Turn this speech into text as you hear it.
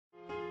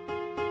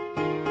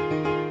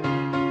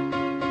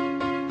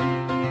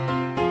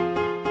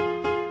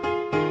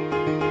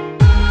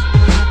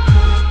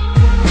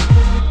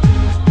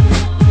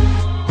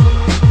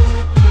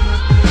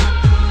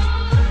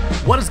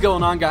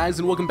going on, guys,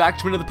 and welcome back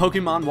to another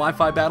Pokemon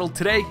Wi-Fi battle.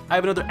 Today, I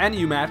have another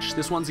NU match.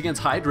 This one's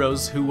against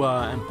Hydroz, who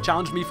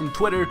challenged me from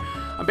Twitter.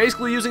 I'm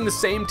basically using the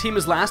same team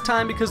as last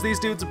time because these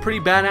dudes are pretty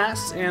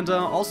badass, and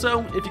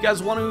also, if you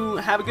guys want to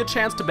have a good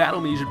chance to battle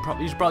me, you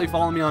should probably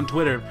follow me on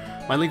Twitter.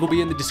 My link will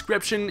be in the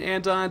description,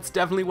 and it's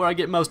definitely where I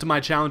get most of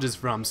my challenges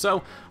from.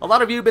 So, a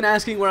lot of you have been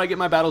asking where I get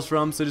my battles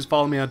from, so just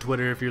follow me on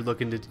Twitter if you're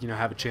looking to,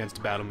 have a chance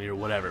to battle me or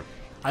whatever.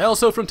 I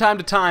also, from time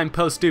to time,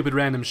 post stupid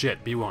random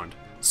shit, be warned.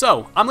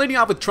 So, I'm leading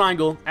off with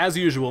Triangle, as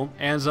usual,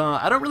 and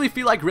I don't really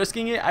feel like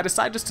risking it. I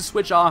decide just to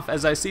switch off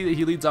as I see that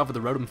he leads off with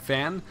a Rotom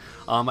Fan.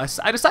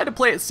 I decide to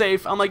play it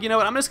safe. I'm like, you know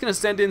what, I'm just going to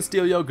send in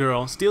Steal Yo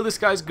Girl, steal this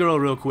guy's girl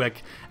real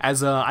quick,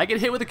 as I get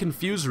hit with a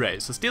Confuse Ray.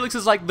 So Steelix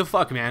is like, the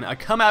fuck, man? I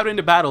come out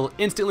into battle,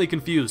 instantly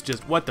confused,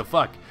 just what the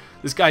fuck?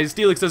 This guy,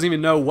 Steelix, doesn't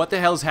even know what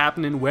the hell's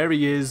happening, where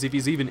he is, if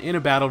he's even in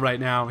a battle right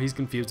now. He's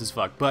confused as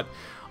fuck. But,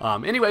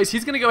 anyways,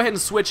 he's going to go ahead and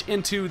switch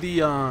into the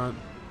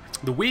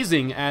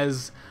Weezing,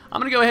 as I'm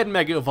going to go ahead and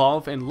Mega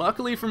Evolve, and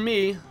luckily for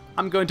me,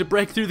 I'm going to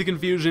break through the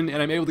confusion,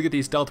 and I'm able to get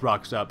these Stealth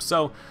Rocks up.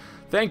 So,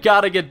 thank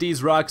God I get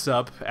these rocks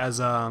up, as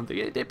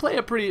they play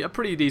a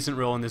pretty decent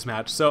role in this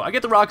match. So, I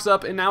get the rocks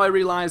up, and now I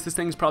realize this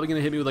thing's probably going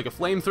to hit me with like a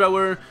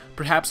Flamethrower,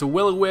 perhaps a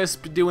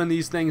Will-O-Wisp, doing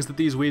these things that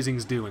these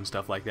Weezings do and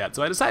stuff like that.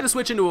 So, I decide to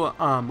switch into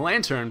a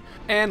Lantern,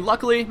 and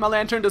luckily, my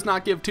Lantern does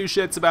not give two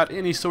shits about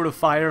any sort of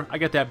fire. I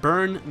get that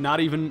burn, not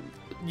even...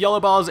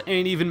 Yellow Balls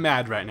ain't even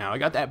mad right now. I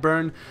got that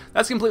burn.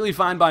 That's completely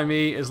fine by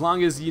me. As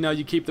long as,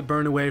 you keep the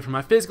burn away from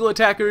my physical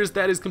attackers,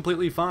 that is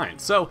completely fine.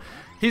 So,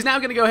 he's now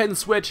going to go ahead and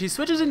switch. He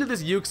switches into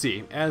this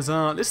Uxie, as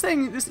this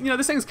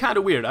thing's kind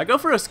of weird. I go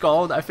for a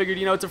Scald. I figured,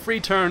 it's a free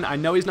turn. I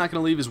know he's not going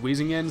to leave his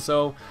Weezing in,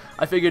 so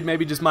I figured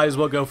maybe just might as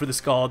well go for the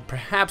Scald.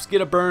 Perhaps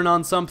get a burn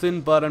on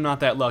something, but I'm not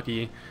that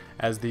lucky.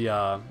 As the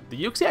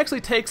Uxie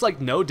actually takes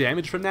like no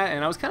damage from that,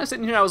 and I was kind of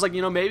sitting here, I was like,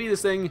 maybe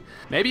this thing,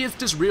 maybe it's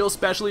just real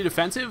specially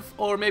defensive,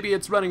 or maybe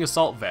it's running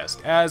Assault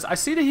Vest. As I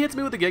see that he hits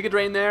me with the Giga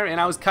Drain there, and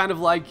I was kind of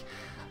like,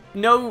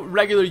 no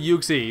regular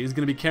Uxie is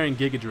going to be carrying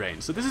Giga Drain.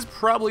 So this is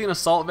probably an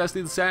Assault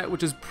Vested set,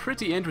 which is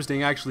pretty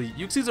interesting actually.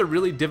 Uxies are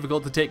really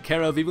difficult to take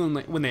care of even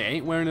when they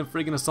ain't wearing a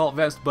freaking Assault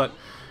Vest, but...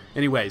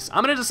 Anyways,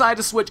 I'm going to decide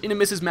to switch into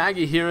Mrs.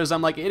 Maggie here, as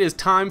I'm like, it is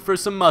time for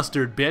some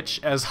mustard, bitch,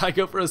 as I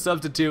go for a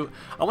substitute.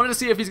 I wanted to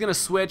see if he's going to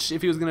switch,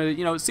 if he was going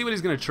to, see what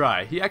he's going to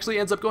try. He actually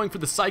ends up going for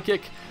the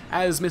Psychic,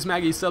 as Miss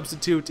Maggie's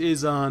substitute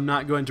is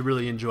not going to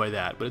really enjoy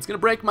that. But it's going to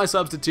break my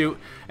substitute,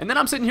 and then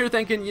I'm sitting here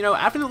thinking,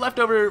 after the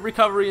leftover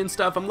recovery and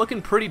stuff, I'm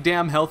looking pretty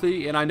damn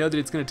healthy, and I know that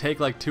it's going to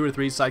take like 2 or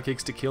 3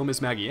 Psychics to kill Miss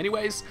Maggie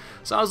anyways.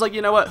 So I was like,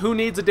 you know what, who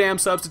needs a damn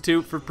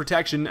substitute for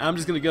protection? I'm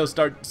just going to go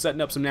start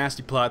setting up some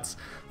nasty plots.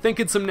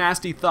 Thinking some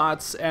nasty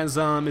thoughts as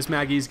Miss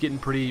Maggie's getting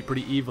pretty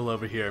evil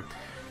over here.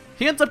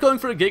 He ends up going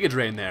for a Giga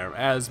Drain there,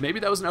 as maybe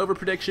that was an over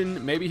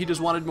prediction, maybe he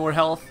just wanted more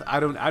health.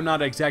 I'm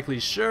not exactly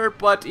sure,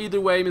 but either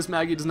way, Miss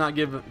Maggie does not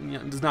give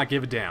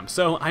a damn.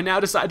 So I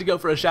now decide to go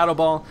for a Shadow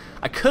Ball.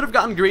 I could have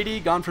gotten greedy,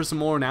 gone for some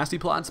more nasty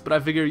plots, but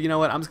I figure, you know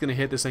what, I'm just gonna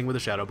hit this thing with a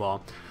Shadow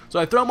Ball. So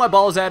I throw my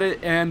balls at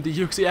it, and the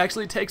Uxie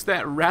actually takes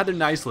that rather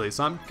nicely.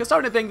 So I'm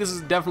starting to think this is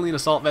definitely an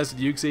Assault Vested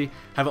Uxie.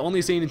 Have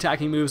only seen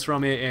attacking moves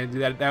from it,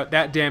 and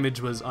that damage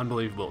was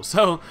unbelievable.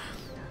 So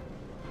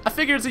I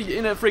figure it's a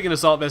freaking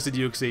Assault Vested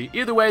Uxie.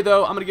 Either way,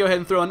 though, I'm gonna go ahead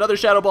and throw another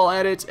Shadow Ball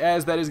at it,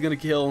 as that is gonna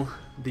kill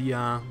the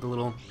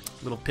little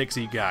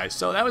pixie guy.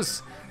 So that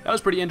was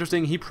pretty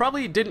interesting. He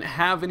probably didn't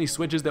have any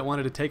switches that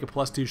wanted to take a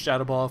 +2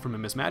 Shadow Ball from a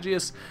Miss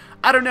Magius.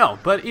 I don't know,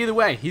 but either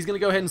way, he's gonna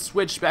go ahead and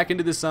switch back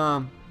into this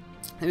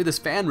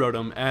Fan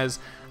Rotom, as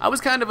I was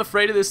kind of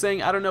afraid of this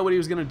thing. I don't know what he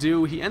was going to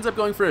do. He ends up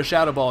going for a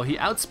Shadow Ball. He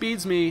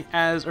outspeeds me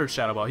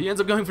Shadow Ball. He ends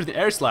up going for the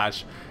Air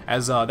Slash,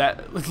 as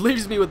that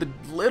leaves me with a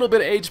little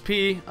bit of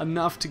HP,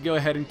 enough to go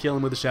ahead and kill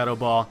him with a Shadow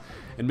Ball.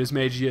 And Miss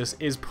Magius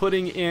is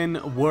putting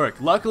in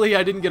work. Luckily,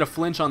 I didn't get a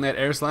flinch on that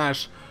Air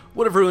Slash.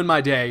 Would have ruined my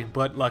day,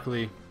 but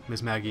luckily,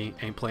 Miss Maggie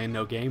ain't playing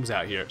no games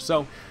out here.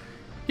 So,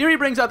 here he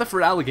brings out the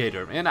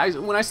Feraligatr,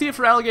 and when I see a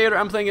Feraligatr,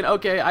 I'm thinking,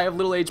 okay, I have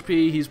little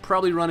HP. He's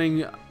probably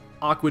running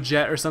Aqua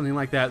Jet or something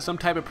like that, some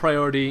type of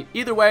priority.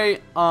 Either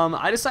way,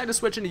 I decide to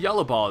switch into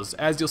Yellow Balls.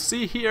 As you'll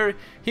see here,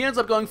 he ends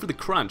up going for the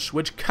Crunch,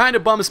 which kind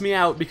of bums me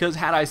out, because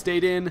had I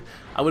stayed in,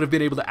 I would have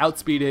been able to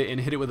outspeed it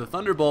and hit it with a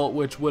Thunderbolt,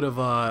 which would have,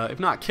 if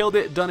not killed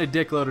it, done a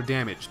dickload of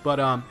damage. But,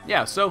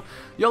 yeah, so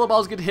Yellow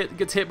Balls gets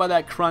hit by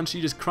that Crunch.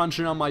 You just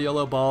crunching on my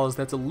Yellow Balls.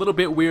 That's a little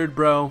bit weird,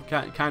 bro.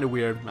 Kind of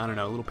weird. I don't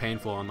know, a little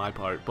painful on my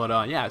part.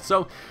 But, yeah,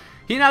 so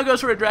he now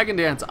goes for a Dragon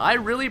Dance. I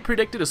really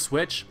predicted a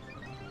switch.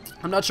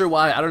 I'm not sure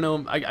why. I don't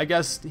know. I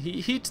guess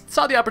he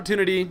saw the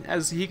opportunity,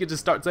 as he could just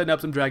start setting up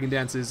some Dragon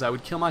Dances. I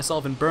would kill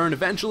myself and burn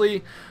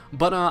eventually,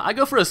 but I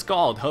go for a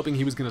Scald, hoping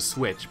he was going to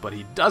switch, but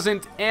he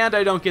doesn't, and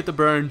I don't get the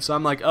burn, so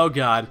I'm like, oh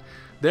god.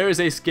 There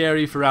is a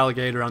scary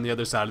Feraligatr on the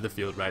other side of the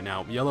field right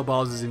now. Yellow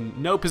Balls is in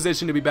no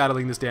position to be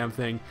battling this damn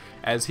thing,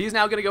 as he's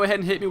now going to go ahead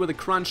and hit me with a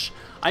Crunch.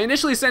 I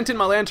initially sent in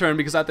my Lantern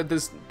because I thought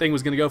this thing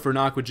was going to go for an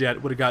Aqua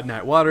Jet, would have gotten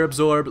that Water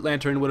Absorb.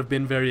 Lantern would have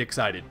been very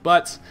excited,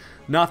 but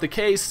not the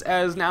case,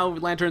 as now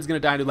Lantern's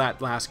going to die to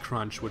that last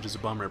Crunch, which is a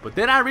bummer. But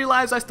then I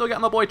realized I still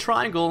got my boy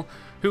Triangle,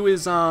 who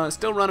is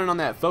still running on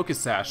that focus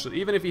sash. So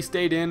even if he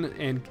stayed in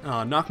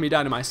and knocked me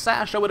down to my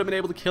sash, I would have been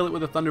able to kill it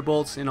with a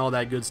Thunderbolt and all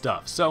that good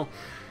stuff. So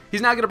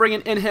he's now going to bring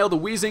in Inhale the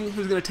Wheezing,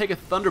 who's going to take a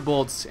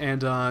Thunderbolt,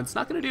 and it's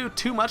not going to do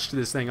too much to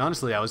this thing,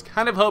 honestly. I was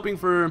kind of hoping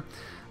for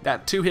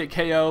that 2-hit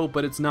KO,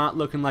 but it's not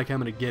looking like I'm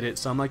going to get it.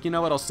 So I'm like, you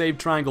know what, I'll save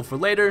Triangle for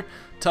later,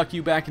 tuck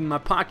you back in my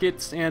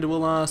pockets, and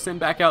we'll send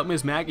back out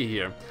Miss Maggie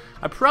here.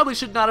 I probably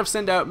should not have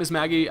sent out Miss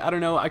Maggie. I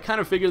don't know, I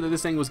kind of figured that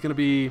this thing was going to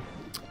be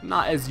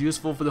not as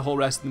useful for the whole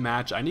rest of the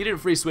match. I needed a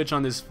free switch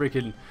on this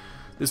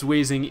this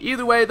Wheezing.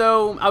 Either way,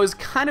 though, I was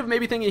kind of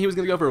maybe thinking he was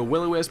going to go for a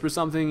Will-O-Wisp or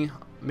something.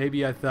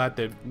 Maybe I thought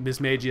that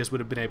Miss Magius would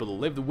have been able to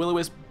live the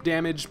Will-O-Wisp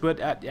damage,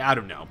 but I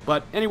don't know.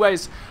 But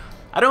anyways,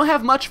 I don't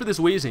have much for this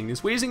Wheezing.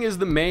 This Wheezing is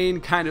the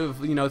main kind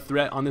of, you know,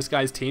 threat on this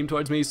guy's team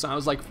towards me, so I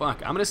was like,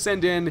 fuck, I'm gonna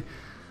send in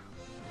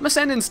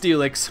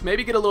Steelix,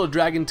 maybe get a little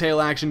Dragon Tail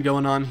action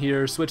going on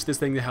here, switch this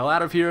thing the hell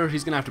out of here.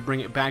 He's gonna have to bring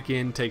it back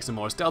in, take some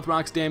more Stealth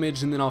Rocks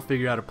damage, and then I'll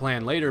figure out a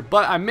plan later.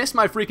 But I missed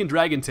my freaking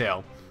Dragon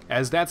Tail,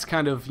 as that's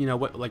kind of, you know,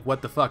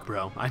 what the fuck,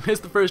 bro. I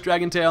missed the first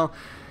Dragon Tail.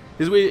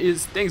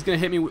 His thing's gonna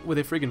hit me with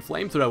a freaking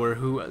flamethrower.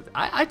 Who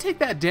I take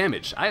that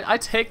damage. I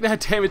take that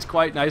damage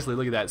quite nicely.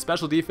 Look at that.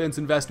 Special defense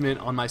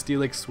investment on my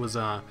Steelix was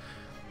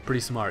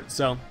pretty smart.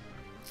 So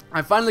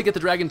I finally get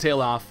the Dragon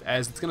Tail off,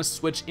 as it's gonna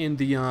switch in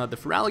the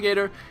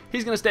Feraligatr.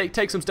 He's gonna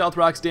take some Stealth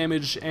Rocks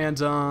damage, and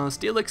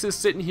Steelix is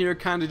sitting here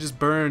kind of just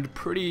burned,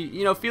 pretty,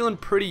 you know, feeling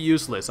pretty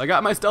useless. I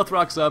got my Stealth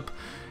Rocks up,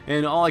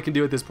 and all I can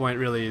do at this point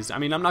really is, I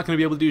mean, I'm not going to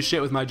be able to do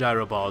shit with my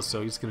Gyro Balls,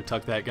 so he's going to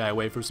tuck that guy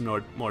away for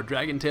some more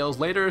Dragon Tails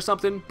later or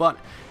something. But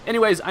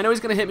anyways, I know he's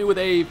going to hit me with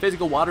a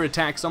physical water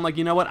attack, so I'm like,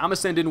 you know what, I'm going to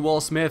send in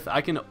Will Smith. I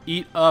can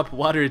eat up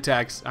water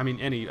attacks. I mean,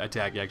 any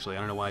attack, actually. I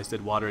don't know why I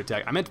said water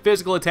attack. I meant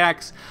physical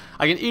attacks.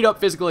 I can eat up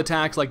physical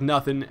attacks like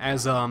nothing,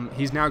 as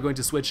he's now going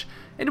to switch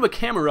into a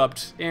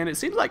Camerupt, and it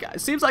seems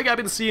like I've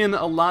been seeing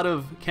a lot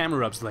of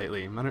Camerupts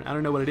lately. I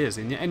don't know what it is,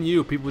 and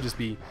you, people just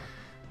be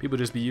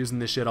using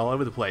this shit all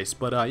over the place.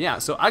 But yeah,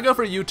 so I go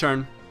for a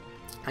U-turn.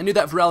 I knew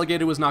that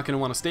Feraligatr was not going to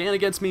want to stay in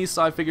against me,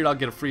 so I figured I'll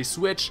get a free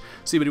switch,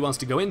 see what he wants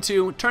to go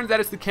into. Turns out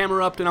it's the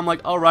Camerupt, and I'm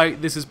like,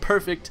 alright, this is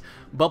perfect.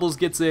 Bubbles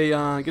gets get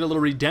a little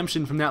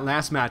redemption from that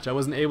last match. I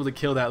wasn't able to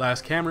kill that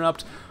last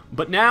Camerupt,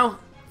 but now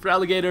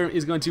Feraligatr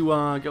is going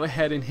to go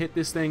ahead and hit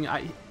this thing.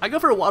 I go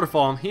for a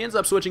Waterfall. He ends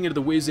up switching into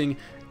the Wheezing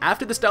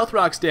after the Stealth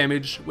Rocks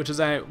damage, which is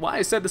why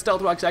I said the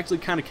Stealth Rocks actually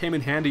kind of came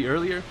in handy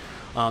earlier.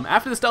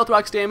 After the Stealth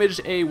Rocks damage,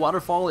 a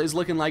Waterfall is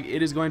looking like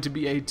it is going to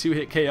be a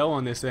 2-hit KO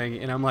on this thing,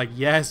 and I'm like,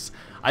 yes,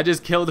 I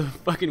just killed a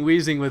fucking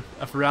Wheezing with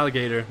a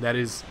Feraligatr. That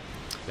is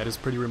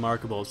pretty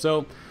remarkable.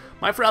 So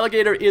my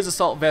Feraligatr is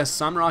Assault Vest,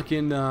 so I'm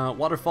rocking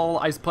Waterfall,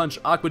 Ice Punch,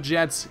 Aqua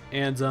Jets,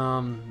 and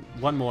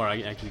one more.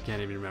 I actually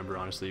can't even remember,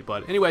 honestly.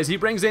 But anyways, he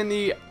brings in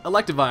the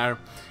Electivire,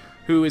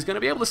 who is going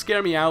to be able to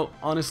scare me out.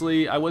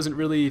 Honestly, I wasn't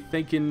really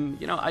thinking,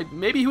 you know,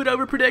 maybe he would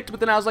overpredict, but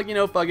then I was like, you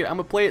know, fuck it, I'm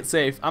going to play it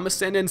safe. I'm going to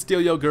send in Steel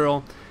Yo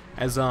Girl,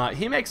 as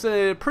he makes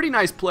a pretty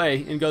nice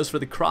play and goes for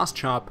the Cross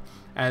Chop,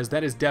 as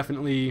that is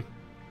definitely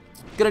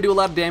gonna do a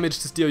lot of damage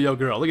to Steel Yo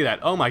Girl. Look at that.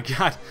 Oh my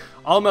god.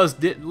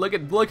 Almost did. Look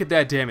at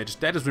that damage.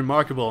 That is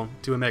remarkable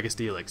to a Mega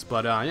Steelix.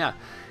 But yeah,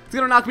 it's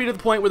gonna knock me to the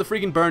point where the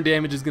freaking burn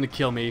damage is gonna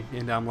kill me,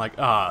 and I'm like,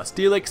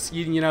 Steelix,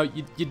 you know,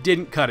 you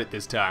didn't cut it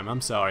this time.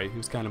 I'm sorry. It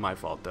was kind of my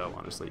fault though,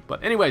 honestly.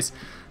 But anyways,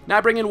 now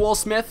I bring in Will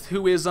Smith,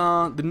 who is the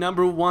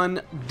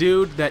 #1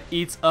 dude that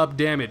eats up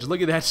damage.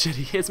 Look at that shit.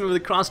 He hits me with a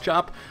Cross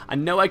Chop. I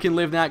know I can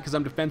live that because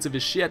I'm defensive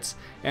as shit,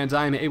 and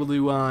I'm able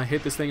to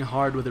hit this thing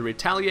hard with a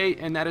Retaliate,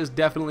 and that is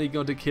definitely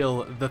going to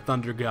kill the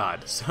Thunder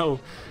God.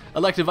 So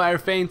Electivire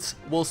faints.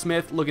 Will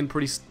Smith looking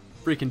pretty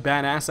freaking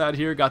badass out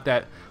here. Got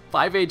that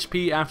 5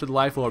 HP after the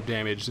Life Orb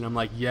damage, and I'm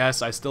like,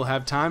 yes, I still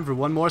have time for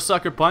one more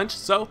Sucker Punch.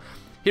 So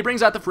he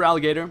brings out the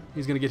Feraligatr.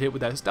 He's going to get hit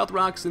with that Stealth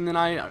Rocks, and then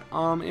I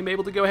am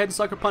able to go ahead and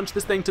Sucker Punch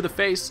this thing to the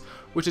face,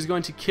 which is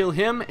going to kill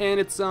him, and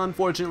it's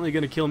unfortunately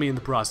going to kill me in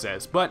the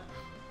process. But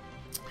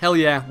hell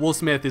yeah, Will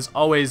Smith is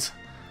always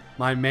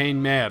my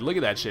main man. Look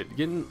at that shit.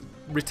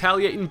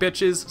 Retaliating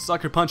bitches,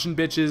 Sucker Punching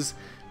bitches,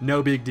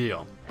 no big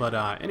deal. But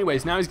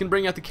anyways, now he's going to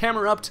bring out the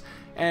Camerupt,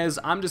 as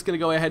I'm just going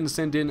to go ahead and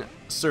send in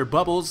Sir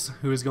Bubbles,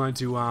 who is going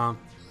to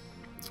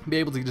be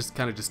able to just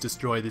kind of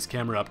destroy this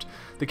Camerupt.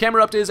 The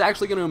Camerupt is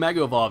actually going to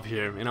Mega Evolve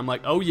here, and I'm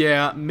like, oh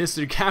yeah,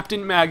 Mr.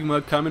 Captain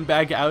Magma coming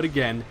back out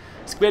again.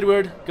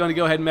 Squidward going to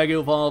go ahead and Mega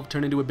Evolve,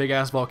 turn into a big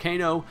ass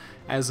volcano,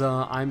 as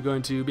I'm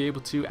going to be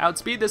able to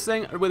outspeed this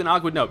thing with an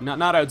Aqua. No,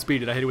 not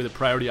outspeed it. I hit it with a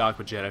priority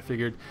Aqua Jet. I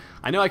figured,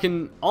 I know I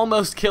can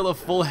almost kill a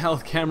full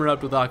health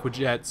Camerupt with Aqua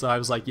Jet, so I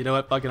was like, you know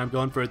what, fuck it, I'm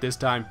going for it this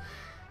time.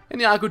 And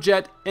the Aqua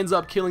Jet ends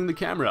up killing the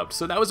Camerupt.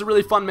 So that was a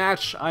really fun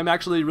match. I'm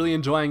actually really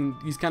enjoying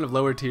these kind of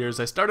lower tiers.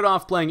 I started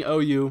off playing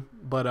OU,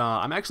 but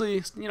I'm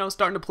actually, you know,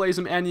 starting to play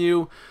some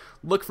NU.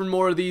 Look for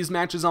more of these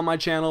matches on my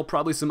channel.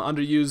 Probably some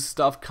underused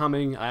stuff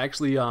coming. I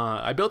actually,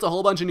 I built a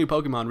whole bunch of new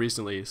Pokemon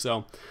recently,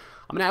 so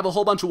I'm gonna have a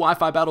whole bunch of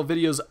Wi-Fi battle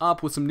videos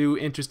up with some new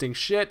interesting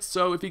shit.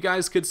 So if you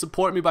guys could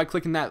support me by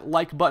clicking that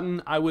like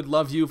button, I would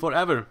love you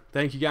forever.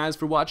 Thank you guys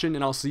for watching,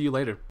 and I'll see you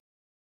later.